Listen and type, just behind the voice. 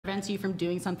prevents you from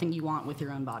doing something you want with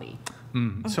your own body.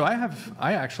 So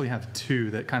I actually have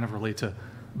two that kind of relate to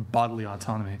bodily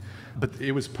autonomy, but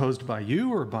it was posed by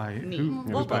you or by Me. who?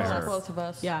 It was by her. Both of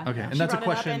us. Yeah. Okay, and She that's a brought it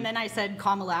up, question. and then I said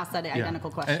Kamala asked that identical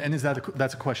question. And is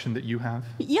that's a question that you have?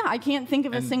 Yeah, I can't think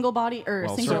of a single body or a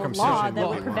single circumcision law would that be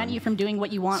would prevent one. you from doing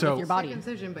what you want So- with your body.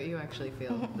 Circumcision, but you actually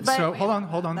feel. So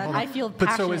hold on. I feel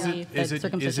But so is passionately that it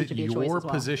circumcision should be a choice your as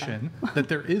well. position that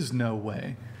there is no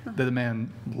way that a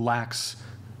man lacks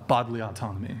bodily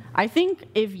autonomy? I think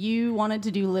if you wanted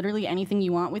to do literally anything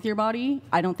you want with your body,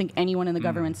 I don't think anyone in the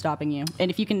government's stopping you. And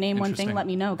if you can name one thing, Interesting. let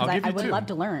me know, I'll because give I you would two. love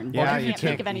to learn. Yeah, I you can't think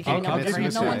can't- of anything in the I'll give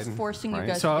government. you No a one's Right. forcing you Right.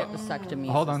 guys So- to get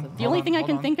vasectomies. Hold on. The only thing I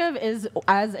can think of is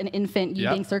as an infant, you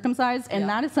Yeah. being circumcised, and Yeah.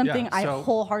 that is something Yeah, I so-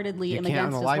 wholeheartedly You am can't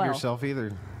against as unalive well. yourself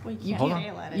either. You Hold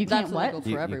can't, on. you That's can't what? illegal for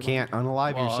You everyone. can't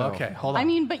unalive Well, yourself. okay, hold on. I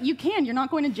mean, but you can. You're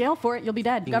not going to jail for it. You'll be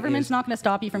dead. Government's is- not going to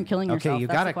stop you from killing yourself. Okay, you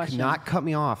That's the gotta question. not cut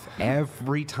me off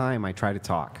every time I try to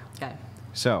talk. Okay.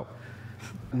 So,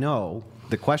 no,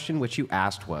 the question which you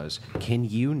asked was, can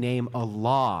you name a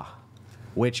law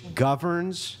which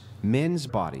governs men's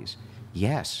bodies?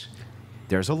 Yes.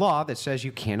 There's a law that says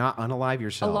you cannot unalive A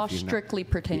yourself. law You're not- strictly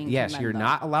pertaining to Yes, men, you're though.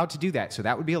 not allowed to do that. So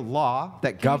that would be a law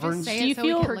that governs. Say Do you it so we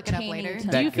feel can look it up pertaining later? to-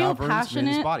 Do that you feel governs men's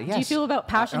passionate? body. Do you Yes. feel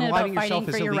passionate about Unaliving fighting yourself for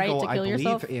is your right illegal, to kill I believe,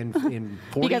 yourself? in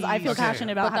 40 Because I feel Okay.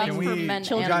 passionate about But that's having for we, men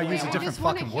we and gotta women. use a I different just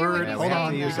wanna fucking hear what word. he's Hold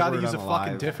on, saying. we gotta Word use a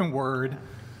fucking unalive. different word.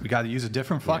 We gotta use a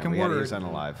different Yeah, fucking we gotta word. use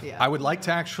unalive. Yeah. I would like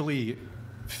to actually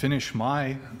finish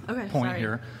my Okay, point sorry.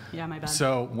 here. Yeah, my bad.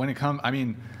 So when it comes, I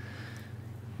mean,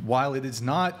 while it is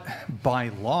not by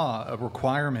law a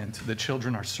requirement that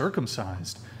children are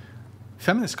circumcised,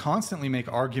 feminists constantly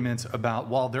make arguments about,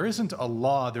 while there isn't a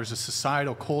law, there's a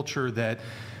societal culture that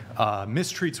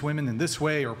mistreats women in this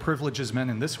way or privileges men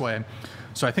in this way.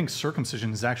 So I think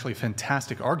circumcision is actually a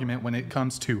fantastic argument when it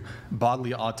comes to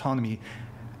bodily autonomy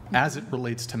as it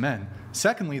relates to men.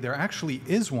 Secondly, there actually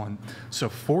is one. So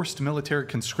forced military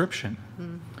conscription.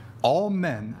 All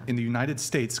men in the United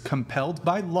States, compelled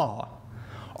by law,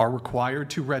 are required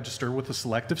to register with a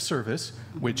selective service,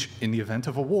 which in the event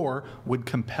of a war would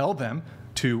compel them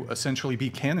to essentially be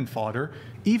cannon fodder,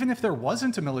 even if there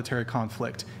wasn't a military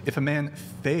conflict. If a man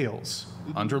fails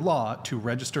under law to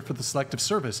register for the selective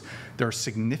service, there are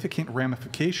significant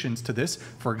ramifications to this.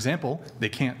 For example, they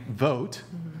can't vote.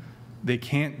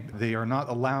 They are not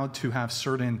allowed to have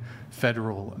certain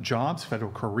federal jobs,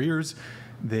 federal careers.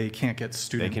 They can't get They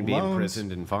student can be loans.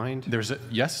 imprisoned and fined. There's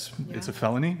it's a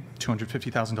felony,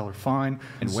 $250,000 fine.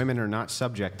 And women are not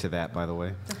subject to that, by the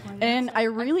way. And I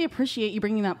really appreciate you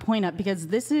bringing that point up, because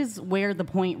this is where the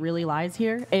point really lies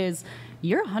here is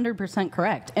you're 100%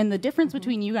 correct. And the difference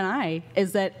between you and I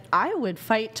is that I would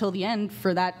fight till the end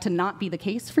for that to not be the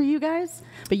case for you guys,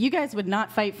 but you guys would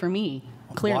not fight for me.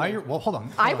 Clearly. Well, hold on.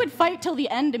 I would fight till the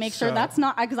end to make sure So- that's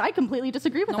not, because I completely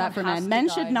disagree with No that one for has men. to Men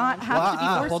die, should not no. have to be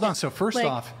forced. Hold on. So first like,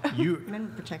 off, you Men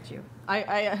would protect you.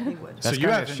 I would. That's you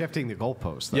kind of haven't- shifting the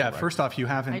goalposts. Though, yeah. right? First off, you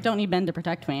haven't. I don't need men to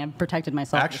protect me. I've protected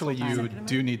myself. Actually, this whole you time.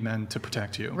 do need men to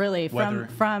protect you. Really? Whether-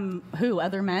 From who?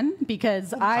 Other men?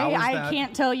 Because How is I that-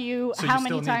 can't tell you So you how still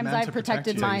many need times men I've to protect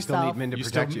protected you? So you still need myself. men to You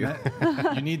protect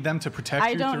you. you need them to protect I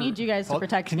you. don't through- need you guys to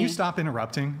protect Can you me. stop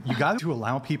interrupting? You got to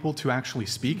allow people to actually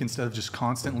speak instead of just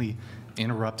constantly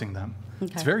interrupting them.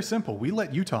 It's Okay. very simple. We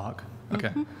let you talk.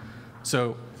 Okay.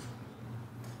 So,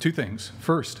 two things.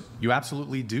 First, you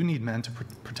absolutely do need men to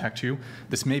protect you.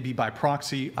 This may be by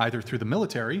proxy, either through the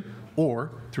military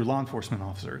or through law enforcement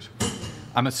officers.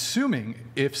 I'm assuming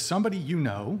if somebody you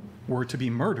know were to be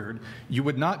murdered, you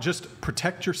would not just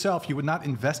protect yourself, you would not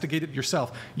investigate it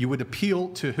yourself, you would appeal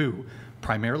to who?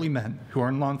 Primarily men who are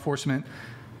in law enforcement.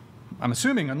 I'm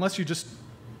assuming, unless you just,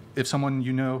 if someone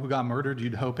you know who got murdered,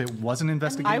 you'd hope it wasn't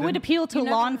investigated. I would appeal to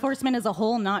law enforcement as a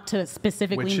whole, not to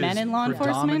specifically Which men is in law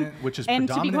enforcement. predominant- which is and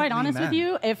to be quite predominantly honest with men.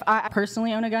 you, if I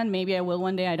personally own a gun, maybe I will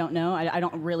one day. I don't know. I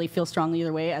don't really feel strongly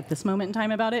either way at this moment in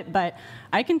time about it. But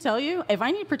I can tell you, if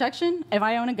I need protection, if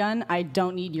I own a gun, I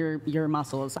don't need your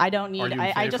muscles. I don't need. Are you in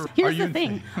I just favor- here's are you the in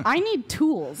thing. favor- I need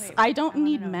tools. Wait, I don't I wanna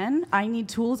need know. men. I need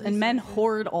tools, and men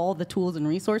hoard all the tools and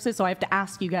resources. So I have to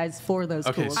ask you guys for those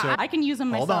Okay, tools. so- I can use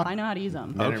them Hold myself. on. I know how to use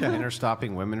them. Men, Okay. are, men are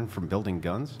stopping women from building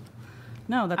guns?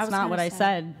 No, I that's was not gonna what I say.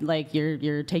 said. Like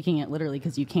you're taking it literally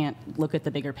because you can't look at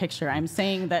the bigger picture. I'm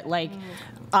saying that like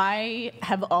I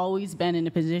have always been in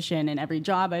a position in every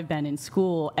job I've been in,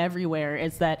 school, everywhere,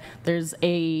 is that there's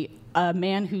a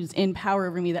man who's in power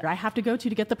over me that I have to go to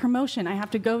get the promotion. I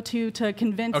have to go to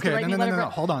convince Okay, to write no, me no, no, whatever. no.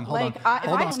 Hold on. If Hold I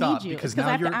on, don't stop, need you, because it's because now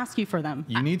I have to you're- ask you for them.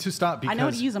 You need to stop I because know how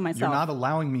to use them you're myself. not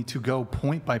allowing me to go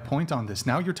point by point on this.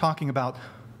 Now you're talking about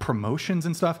promotions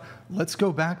and stuff. Let's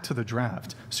go back to the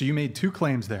draft. So you made two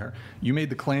claims there. You made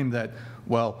the claim that,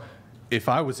 well, if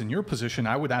I was in your position,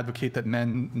 I would advocate that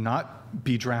men not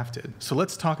be drafted. So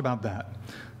let's talk about that.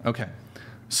 Okay.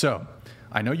 So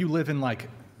I know you live in like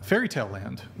fairy tale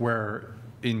land where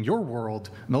in your world,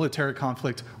 military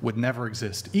conflict would never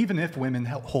exist, even if women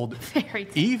hold,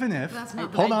 even if,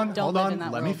 hold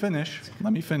on, let me finish.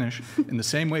 In the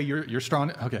same way you're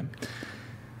strong, okay.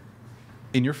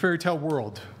 In your fairy tale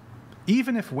world,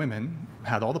 even if women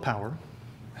had all the power,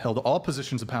 held all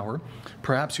positions of power,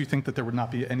 perhaps you think that there would not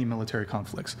be any military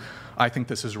conflicts. I think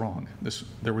this is wrong.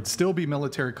 There would still be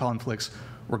military conflicts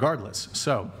regardless.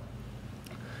 So,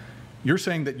 you're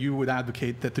saying that you would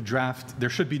advocate that there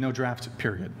should be no draft,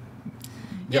 period.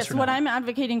 Yes, what I'm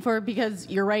advocating for, because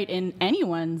you're right, in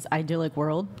anyone's idyllic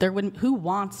world, who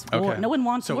wants war? Okay. No one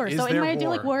wants war. So in my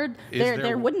idyllic world,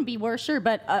 there wouldn't be war, sure,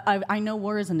 but I know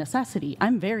war is a necessity.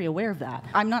 I'm very aware of that.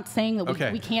 I'm not saying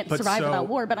that we can't survive without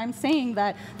war, but I'm saying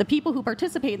that the people who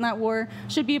participate in that war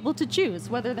should be able to choose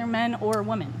whether they're men or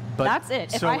women. That's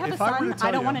it. If I have a son, I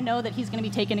don't want to know that he's going to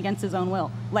be taken against his own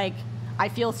will. Like, I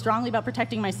feel strongly about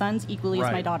protecting my sons equally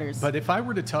as my daughters. But if I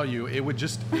were to tell you, it would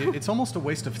it's almost a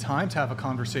waste of time to have a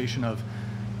conversation of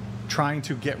trying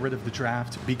to get rid of the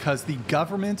draft, because the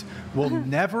government will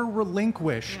never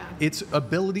relinquish its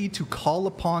ability to call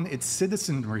upon its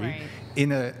citizenry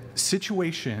in a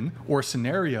situation or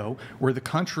scenario where the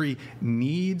country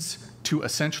needs to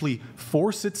essentially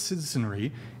force its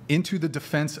citizenry into the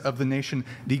defense of the nation.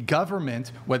 The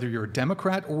government, whether you're a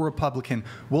Democrat or Republican,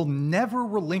 will never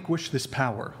relinquish this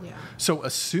power. So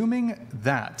assuming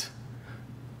that,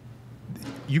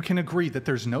 you can agree that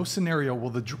there's no scenario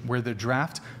where the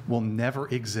draft will never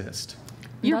exist.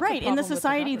 You're right. In the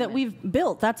society that we've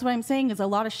built, that's what I'm saying, is a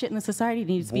lot of shit in the society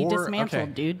needs to be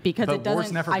dismantled, dude, because it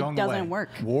doesn't work.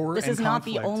 This is not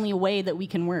the only way that we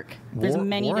can work. There's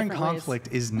many different ways. War and conflict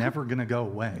is never going to go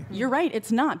away. You're right.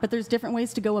 It's not, but there's different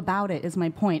ways to go about it, is my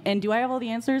point. And do I have all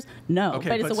the answers? No. Okay,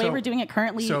 but is the way we're doing it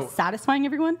currently satisfying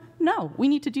everyone? No. We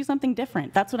need to do something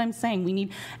different. That's what I'm saying. We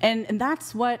need, and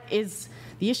that's what is...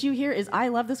 The issue here is I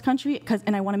love this country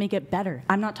and I want to make it better.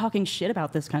 I'm not talking shit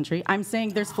about this country. I'm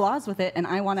saying there's flaws with it and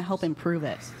I want to help improve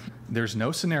it. There's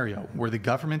no scenario where the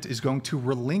government is going to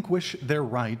relinquish their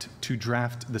right to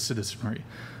draft the citizenry.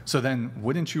 So then,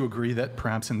 wouldn't you agree that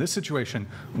perhaps in this situation,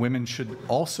 women should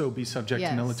also be subject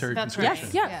to military conscription?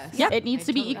 Yes. It needs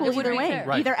to be equal either way.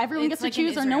 Either everyone gets to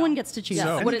choose or no one gets to choose.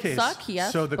 So would it suck?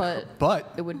 Yes,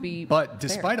 but it would be fair.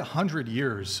 Despite 100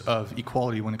 years of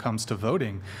equality when it comes to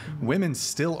voting, women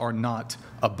still are not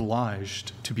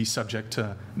obliged to be subject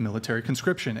to military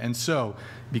conscription. And so,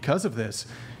 because of this,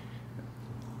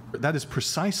 that is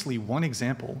precisely one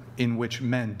example in which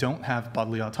men don't have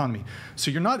bodily autonomy. So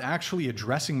you're not actually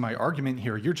addressing my argument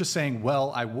here. You're just saying,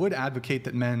 well, I would advocate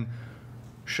that men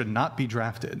should not be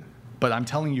drafted. But I'm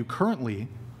telling you currently,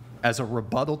 as a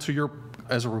rebuttal to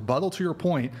your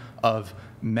point of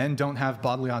men don't have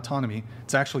bodily autonomy,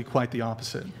 it's actually quite the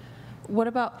opposite. What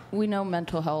about, we know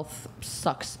mental health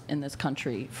sucks in this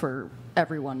country for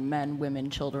everyone, men, women,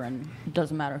 children,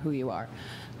 doesn't matter who you are.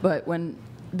 But when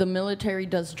the military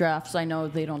does drafts, I know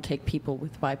they don't take people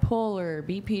with bipolar,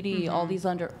 BPD, all these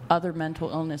other mental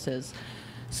illnesses.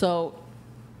 So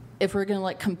if we're going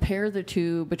to compare the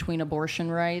two between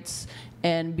abortion rights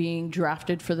and being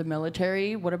drafted for the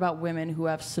military, what about women who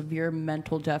have severe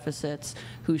mental deficits,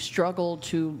 who struggle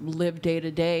to live day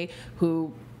to day,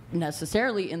 who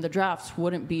necessarily in the drafts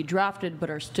wouldn't be drafted but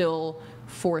are still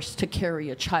forced to carry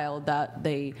a child that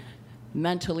they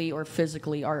mentally or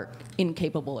physically are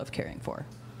incapable of caring for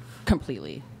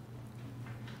completely?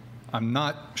 I'm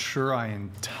not sure I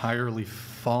entirely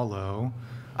follow.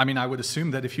 I mean, I would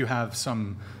assume that if you have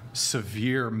some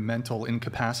severe mental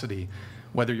incapacity,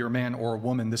 whether you're a man or a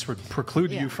woman, this would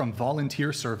preclude you from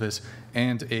volunteer service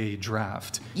and a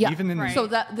draft. Yeah, so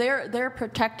that they're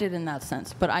protected in that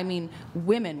sense. But I mean,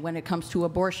 women, when it comes to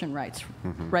abortion rights,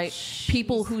 right?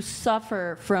 People who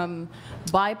suffer from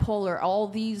bipolar, all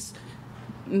these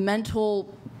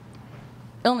mental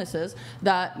illnesses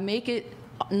that make it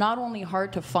not only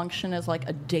hard to function as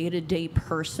a day-to-day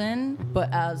person,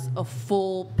 but as a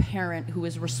full parent who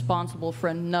is responsible for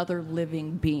another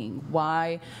living being.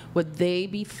 Why would they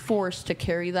be forced to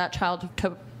carry that child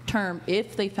to term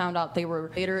if they found out they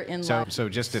were later in life? So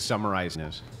just to summarize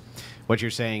this, what you're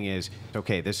saying is,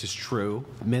 okay, this is true.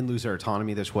 Men lose their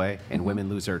autonomy this way, and women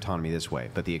lose their autonomy this way.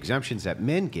 But the exemptions that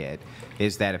men get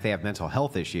is that if they have mental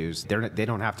health issues, they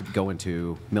don't have to go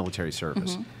into military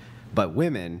service. But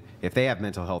women, if they have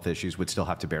mental health issues, would still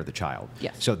have to bear the child.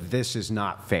 Yes. So this is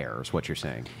not fair, is what you're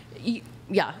saying.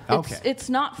 Yeah, it's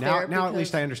not fair. Now at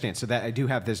least I understand. So that I do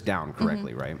have this down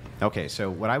correctly, right? Okay, so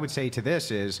what I would say to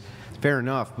this is, fair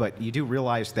enough, but you do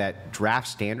realize that draft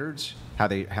standards, how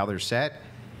they're set,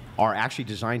 are actually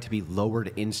designed to be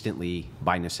lowered instantly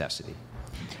by necessity.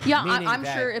 Yeah, I'm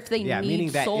sure if they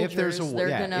need soldiers,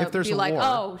 they're going to be like,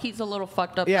 oh, he's a little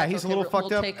fucked up. Yeah, he's a little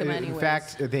fucked up. Take him anyways. In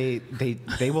fact,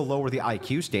 they will lower the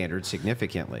IQ standard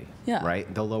significantly,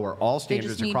 right? They'll lower all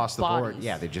standards across the board.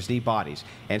 Yeah, they just need bodies.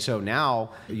 And so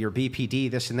now your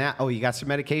BPD, this and that, oh, you got some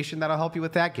medication that'll help you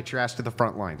with that? Get your ass to the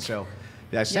front line. So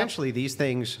essentially, these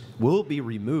things will be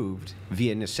removed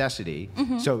via necessity.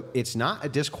 So it's not a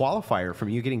disqualifier from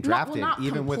you getting drafted,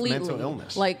 even with mental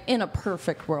illness. Like in a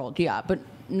perfect world, yeah, but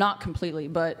not completely.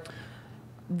 But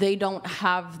they don't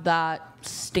have that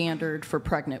standard for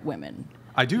pregnant women.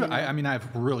 I do. I mean, I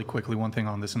have really quickly one thing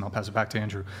on this, and I'll pass it back to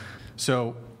Andrew.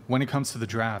 So when it comes to the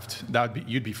draft,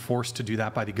 you'd be forced to do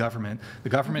that by the government. The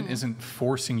government isn't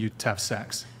forcing you to have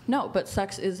sex. No, but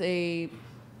sex is a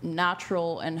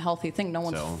natural and healthy thing. No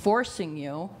one's forcing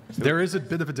you. There is a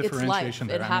bit of a differentiation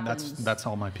there. It happens. That's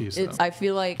all my piece. I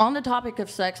feel like on the topic of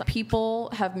sex,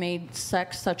 people have made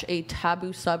sex such a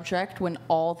taboo subject when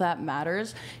all that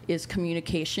matters is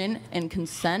communication and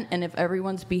consent. And if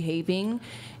everyone's behaving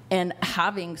and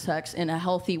having sex in a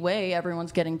healthy way,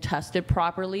 everyone's getting tested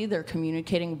properly, they're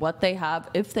communicating what they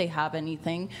have, if they have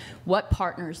anything, what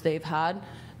partners they've had.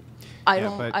 I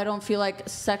don't feel like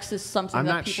sex is something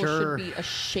that people should be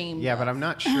ashamed of. Yeah, but I'm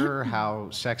not sure how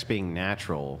sex being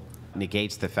natural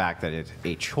negates the fact that it's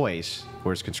a choice,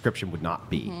 whereas conscription would not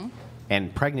be.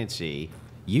 And pregnancy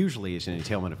usually is an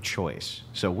entailment of choice.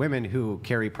 So women who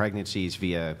carry pregnancies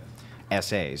via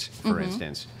SAs, for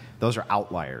instance, those are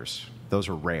outliers. Those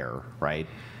are rare, right?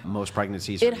 Most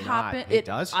pregnancies are not. It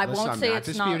does. I won't say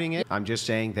it's not. I'm not disputing it. I'm just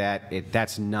saying that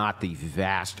that's not the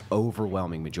vast,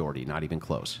 overwhelming majority, not even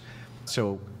close.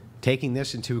 So taking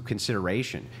this into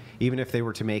consideration, even if they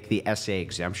were to make the SA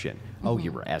exemption, oh,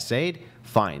 you were SA'd?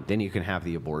 Fine, then you can have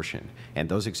the abortion. And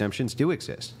those exemptions do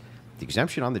exist. The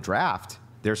exemption on the draft,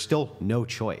 there's still no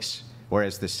choice.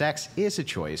 Whereas the sex is a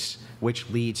choice, which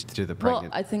leads to the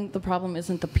pregnant. Well, I think the problem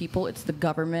isn't the people, it's the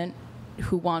government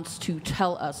who wants to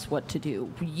tell us what to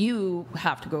do. You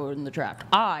have to go in the draft.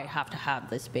 I have to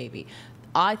have this baby.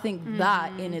 I think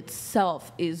that in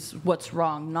itself is what's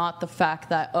wrong, not the fact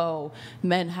that, oh,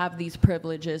 men have these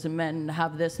privileges and men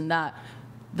have this and that.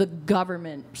 The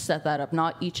government set that up,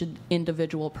 not each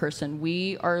individual person.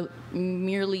 We are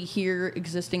merely here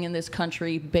existing in this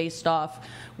country based off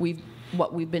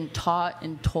what we've been taught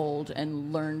and told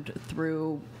and learned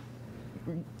through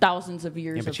thousands of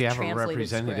years of translated scripts. But you have a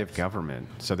representative government,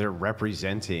 so they're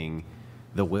representing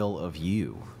the will of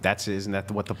you. Isn't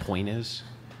that what the point is?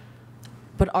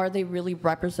 But are they really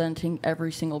representing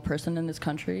every single person in this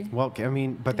country? Well, I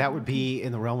mean, but that would be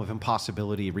in the realm of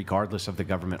impossibility regardless of the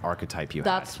government archetype you have.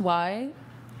 That's why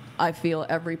I feel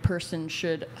every person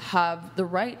should have the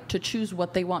right to choose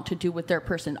what they want to do with their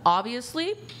person.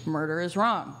 Obviously, murder is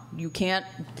wrong. You can't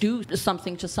do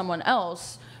something to someone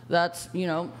else that's,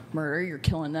 murder. You're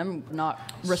killing them,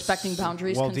 not respecting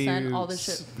boundaries, consent, all this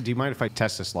shit. Do you mind if I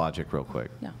test this logic real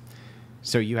quick? Yeah.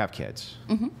 So you have kids.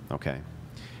 Okay.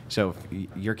 So if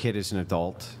your kid is an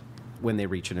adult, when they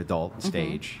reach an adult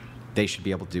stage, they should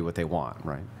be able to do what they want,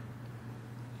 right?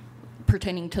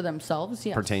 Pertaining to themselves,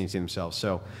 yes. Pertaining to themselves.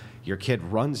 So your kid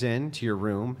runs into your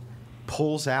room,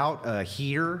 pulls out a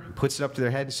heater, puts it up to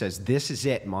their head and says, "This is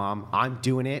it, Mom. I'm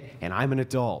doing it, and I'm an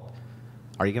adult."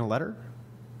 Are you going to let her?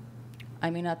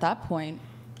 I mean, at that point,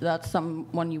 that's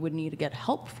someone you would need to get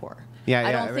help for. Yeah,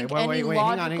 I don't think any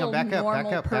logical,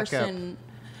 normal person...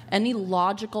 Any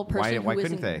logical person who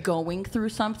isn't going through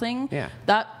something,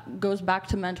 that goes back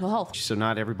to mental health. So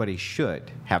not everybody should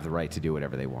have the right to do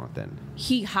whatever they want then?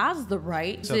 He has the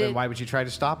right. So then why would you try to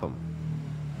stop him?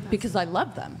 Because I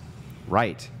love them.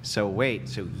 Right. So wait,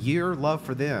 so your love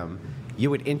for them, you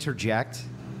would interject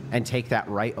and take that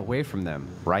right away from them,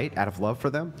 right? Out of love for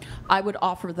them? I would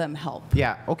offer them help.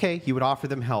 Yeah, okay, you would offer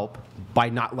them help by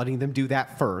not letting them do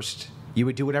that first. You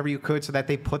would do whatever you could so that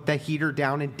they put the heater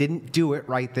down and didn't do it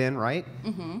right then, right?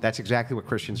 That's exactly what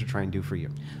Christians are trying to do for you.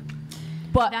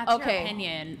 But that's your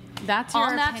opinion. That's your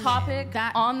on that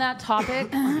opinion. On that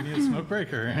topic. You need a smoke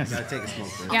break, or gotta take a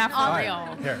smoke break. Yeah, for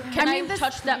real. Here. Can I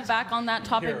touch that back on that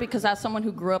topic? Because as someone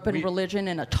who grew up in religion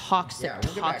in a toxic.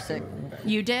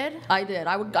 You did? I did.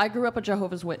 I grew up a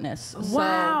Jehovah's Witness.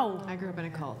 Wow. I grew up in a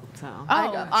cult, so.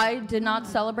 I did not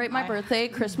celebrate my birthday,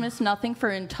 Christmas, nothing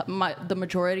for the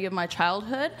majority of my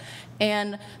childhood.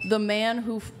 And the man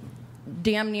who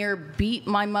damn near beat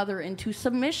my mother into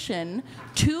submission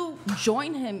to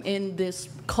join him in this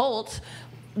cult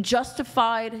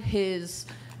justified his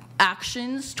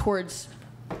actions towards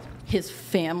his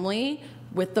family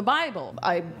with the Bible.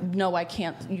 I know I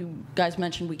can't, you guys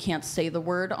mentioned we can't say the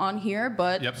word on here,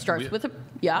 but starts with a,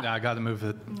 Yeah, I got to move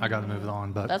it. I got to move it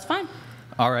on, but that's fine.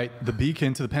 All right, the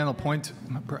beacon to the panel. Point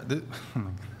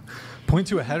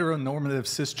to a heteronormative,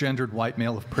 cisgendered white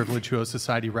male of privilege who owes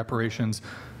society reparations.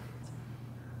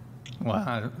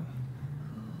 Well,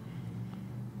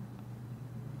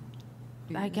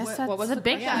 I guess that's what was the the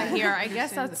big question? one here. I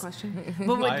guess Understand that's the question.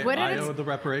 But what I it is, owe the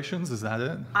reparations. Is that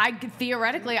it?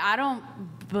 theoretically, I don't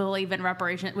believe in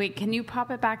reparations. Wait, can you pop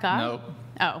it back up? No.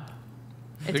 Oh,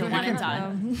 it's a You one can- and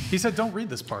done. He said, "Don't read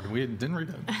this part." We didn't read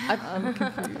it. I'm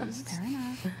confused. Fair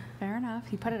enough. Fair enough.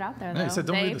 He put it out there, though. No, he said,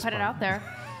 "Don't they read this put it part." out there.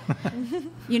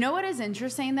 You know what is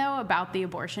interesting, though, about the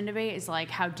abortion debate is, like,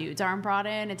 how dudes aren't brought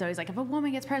in. It's always like, if a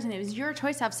woman gets pregnant, it was your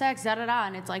choice to have sex, da-da-da.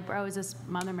 And it's like, bro, is this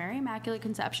Mother Mary Immaculate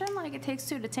Conception? Like, it takes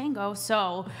two to tango.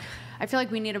 So I feel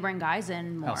like we need to bring guys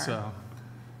in more. How so?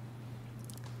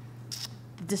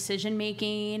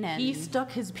 Decision-making and... He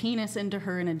stuck his penis into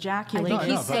her and ejaculated. I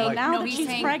know, He's but, saying like- now No, that he's she's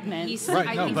saying- pregnant. he's- Right,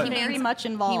 I no, think but- he very means- much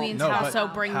involved. He means No, how but so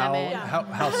bring them in.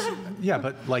 Yeah,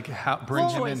 but like how bring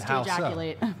him in Choice to how so?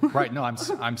 ejaculate. Right. No,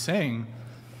 I'm saying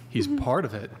he's part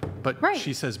of it, but Right.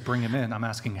 she says bring him in. I'm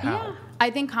asking how. Yeah.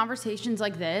 I think conversations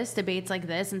like this, debates like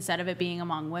this, instead of it being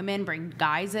among women, bring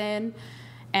guys in.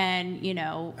 And, you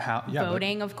know, How- yeah, but-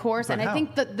 voting, of course. but And I how?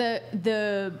 think that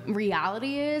the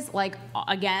reality is, like,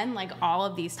 again, like all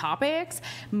of these topics,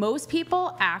 most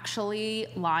people actually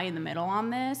lie in the middle on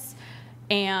this.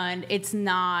 And it's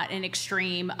not an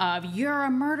extreme of you're a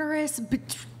murderous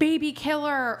baby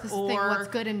killer This or thing, what's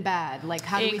good and bad? Like,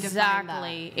 how do we define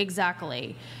that?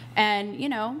 Exactly. And, you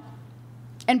know,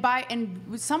 and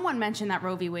someone mentioned that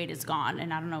Roe v. Wade is gone,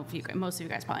 and I don't know if most of you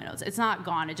guys probably know this. It's not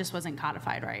gone. It just wasn't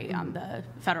codified right on the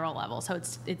federal level, so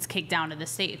it's kicked down to the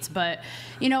states. But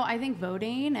you know, I think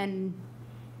voting and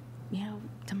you know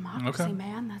democracy, Okay.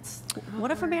 man. That's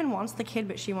What if a man wants the kid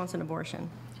but she wants an abortion?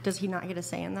 Does he not get a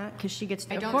say in that? Because she gets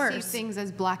to I don't course. see things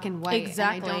as black and white.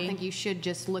 Exactly. And I don't think you should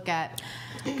just look at,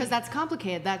 because that's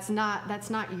complicated. That's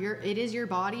not your. It is your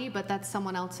body, but that's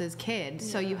someone else's kid.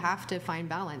 So you have to find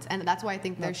balance, and that's why I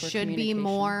think there That's where should be communication.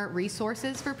 more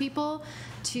resources for people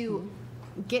to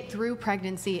get through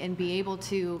pregnancy and be able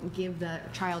to give the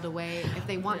child away if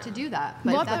they want to do that.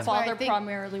 But Well, that's the where I father think,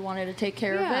 primarily wanted to take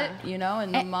care of Yeah. it, you know,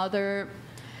 and the mother.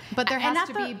 But there And has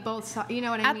at to the- be both. You know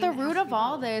what I at mean? the It has root to of be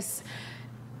all both. this.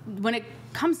 When it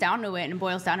comes down to it and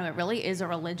boils down to it, really is a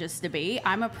religious debate.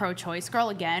 I'm a pro-choice girl,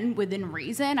 again, within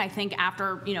reason. I think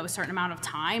after, you know, a certain amount of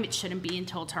time, it shouldn't be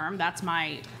until term. That's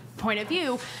my point of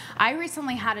view. I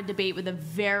recently had a debate with a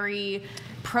very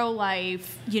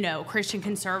pro-life, you know, Christian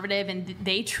conservative, and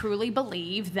they truly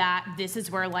believe that this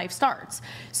is where life starts.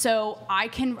 So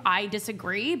I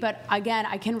disagree, but again,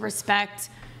 I can respect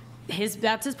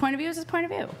that's his point of view, is his point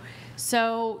of view.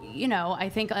 So, you know, I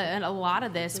think a lot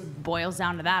of this boils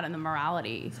down to that and the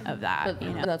morality of that. But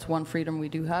You know? that's one freedom we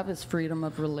do have is freedom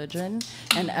of religion,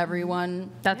 and everyone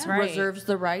That's right. reserves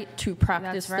the right to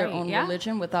practice That's their right, own yeah.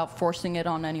 religion without forcing it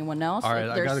on anyone else. All right,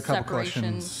 Like, I there's got a couple separation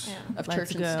questions. of Let's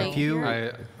church and go. state If you,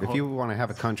 here. if you want to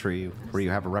have a country where you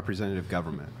have a representative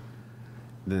government,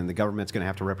 then the government's going to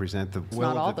have to represent the will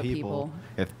not all of the the people. people.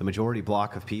 If the majority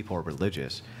block of people are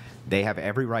religious, they have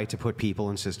every right to put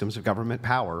people in systems of government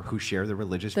power who share their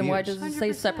religious Then views. why does it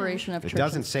say separation of it church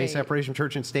doesn't and say state? separation of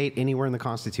church and state anywhere in the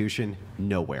Constitution.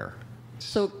 Nowhere.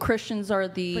 So Christians are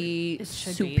the But it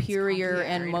should be. It's superior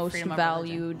and contrary to most freedom of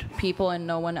valued people, and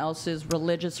no one else's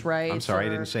religious rights. I'm sorry, I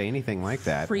or didn't say anything like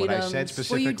that. What I said freedoms.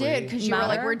 specifically. Well, you did, because you were like,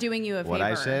 Matter? we're doing you a favor. What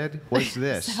I said was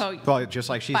this. So, well, just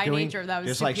like she's by doing, nature, that was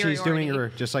just like she's doing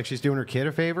superiority. just like she's doing her kid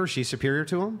a favor. She's superior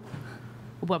to him,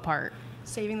 What part?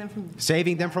 saving them from.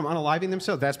 saving them from unaliving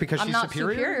themselves. That's because I'm she's not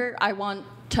superior. I want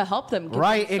to help them. Give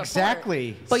Right, them support.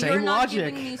 exactly. But Same you're not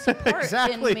logic. giving me support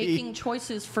Exactly. in making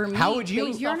choices for me How would you-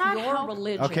 based You're off not your help-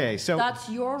 religion. Okay, so- that's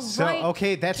your so, right.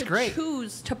 okay, that's to great.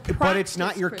 Choose to practice But it's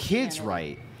not your kid's Christianity.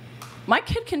 right. My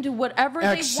kid can do whatever they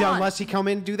want. Unless he come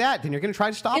in and do that, then you're going to try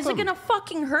to stop Is him. it gonna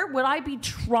fucking hurt? Would I be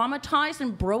traumatized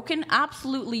and broken?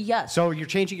 Absolutely yes. So you're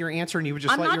changing your answer, and you would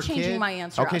just I'm let not your changing kid. my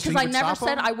answer Okay, so because you I would never stop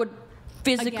said him? I would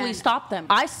physically Again. stop them.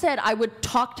 I said I would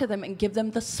talk to them and give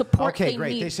them the support Okay, they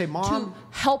great. need They say, Mom, to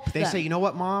help They them. say, you know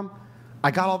what, Mom?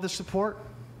 I got all this support.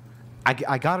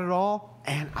 I got it all,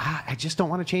 and I just don't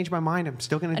want to change my mind. I'm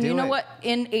still going to And do it. you know what?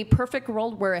 In a perfect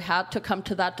world where it had to come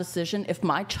to that decision, if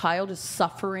my child is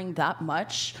suffering that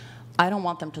much, I don't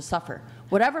want them to suffer.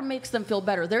 Whatever makes them feel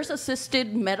better. There's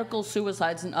assisted medical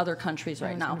suicides in other countries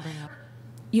right now.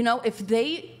 You know,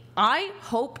 I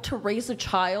hope to raise a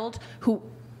child who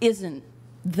isn't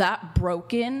that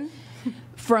broken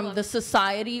from the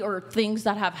society or things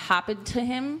that have happened to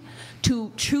him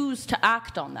to choose to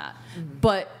act on that.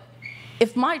 But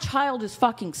if my child is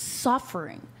fucking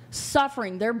suffering,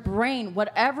 their brain,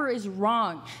 whatever is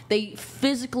wrong, they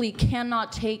physically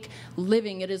cannot take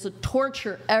living. It is a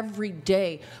torture every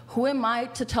day. Who am I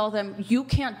to tell them, you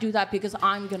can't do that because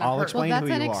I'm going to hurt? I'll explain Well, who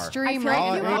that's you an are. extreme I feel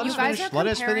right. like Let you us guys finish. are Let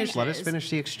us comparing finish. Let us it. finish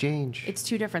the exchange. It's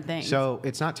two different things. So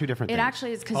it's not two different it things.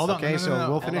 actually is because Hold on. Okay, No, so no, no, we'll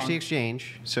hold finish on. the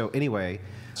exchange. So anyway,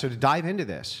 so to dive into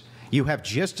this, you have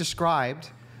just described,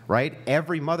 right,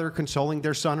 every mother consoling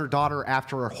their son or daughter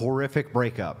after a horrific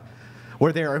breakup,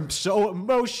 where they're so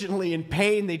emotionally in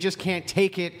pain they just can't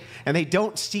take it, and they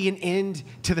don't see an end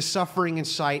to the suffering in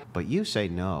sight. But you say,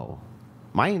 no,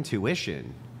 my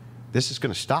intuition, this is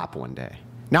going to stop one day.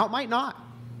 Now, it might not.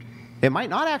 It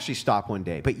might not actually stop one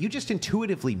day, but you just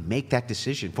intuitively make that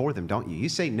decision for them, don't you? You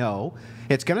say, no,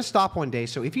 it's going to stop one day.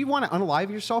 So if you want to unalive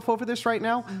yourself over this right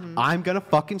now, I'm going to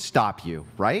fucking stop you,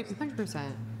 right?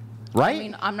 100%. Right? I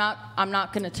mean, I'm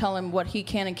not going to tell him what he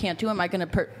can and can't do. Am I going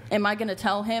to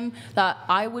tell him that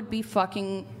I would be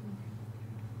a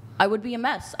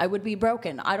mess. I would be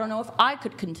broken. I don't know if I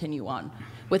could continue on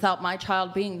without my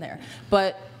child being there.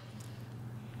 But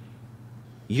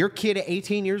your kid at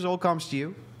 18 years old comes to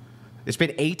you. It's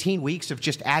been 18 weeks of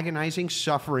just agonizing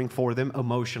suffering for them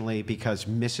emotionally because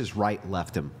Mrs. Wright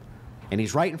left him. And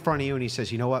he's right in front of you and he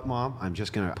says, you know what, Mom? I'm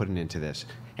just going to put an end to this.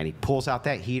 And he pulls out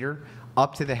that heater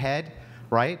up to the head,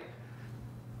 right?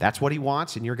 That's what he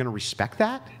wants, and you're going to respect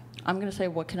that? I'm going to say,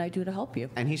 what can I do to help you?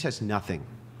 And he says, nothing.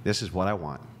 This is what I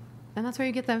want. And that's where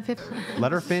you get them 50.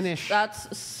 Let her finish.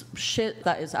 That's shit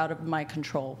that is out of my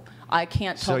control. I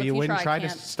can't tell So the you future. wouldn't I try to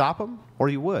can't. stop him? Or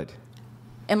you would?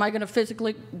 Am I going to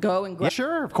physically go and Yeah, grab?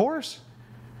 sure, of course.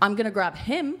 I'm going to grab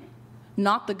him,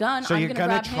 not the gun. So I'm you're gonna going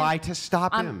grab to him. try to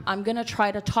stop him. I'm going to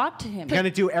try to talk to him. You're going to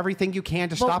do everything you can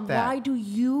to But stop that. why do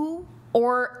you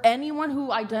or anyone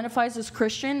who identifies as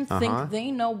Christian think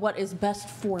they know what is best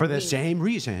for For me? the same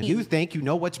reason. You think you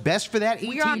know what's best for that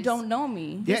 18. You don't know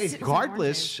me. Yeah, This is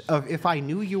regardless of if I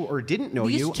knew you or didn't know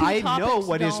These you, two I know topics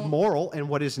what is don't- moral and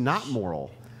what is not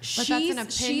moral. But that's an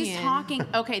She's opinion. talking.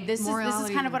 Okay, this is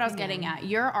Morality kind of is what I was opinion. getting at.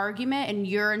 Your argument, and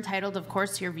you're entitled, of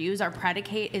course, to your views,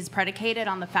 is predicated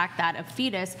on the fact that a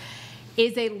fetus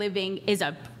is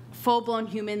a full-blown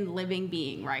human living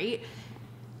being, right?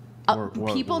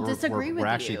 People disagree with you. We're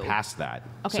actually past that.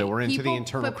 Okay, So we're into the people-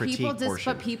 internal but critique people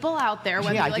portion. But people out there,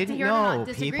 whether Gee, I you like to didn't hear it or know. not,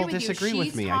 disagree People with disagree you. with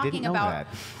She's me. I didn't talking know about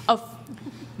that.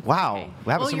 Wow, that was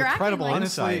well, some you're incredible acting like,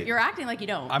 insight. You're acting like you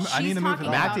don't. I need to move it She's on. talking I'm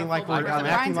about acting a like full-blown I'm person.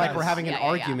 acting like we're Brian's having an yeah, yeah, yeah.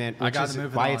 argument, I which gotta is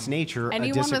move it by on. its nature a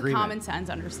Anyone with disagreement. common sense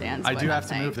understands. I what do I'm have to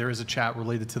saying. move. There is a chat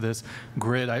related to this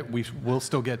grid. We will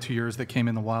still get to yours that came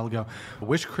in a while ago.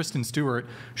 Wish Kristen Stewart,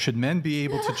 should men be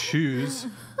able to choose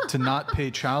to not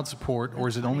pay child support, or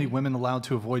is it only women allowed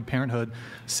to avoid parenthood?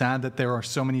 Sad that there are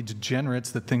so many degenerates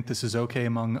that think this is okay,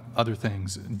 among other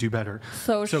things. Do better.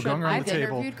 So going around I've the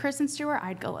table. interviewed Kristen Stewart.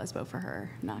 I'd go lesbo for her.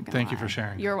 Not gonna Thank you lie. for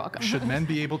sharing. You're welcome. Should men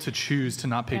be able to choose to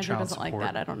not pay Andrew child doesn't like support?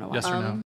 that. I don't know why. Yes or no?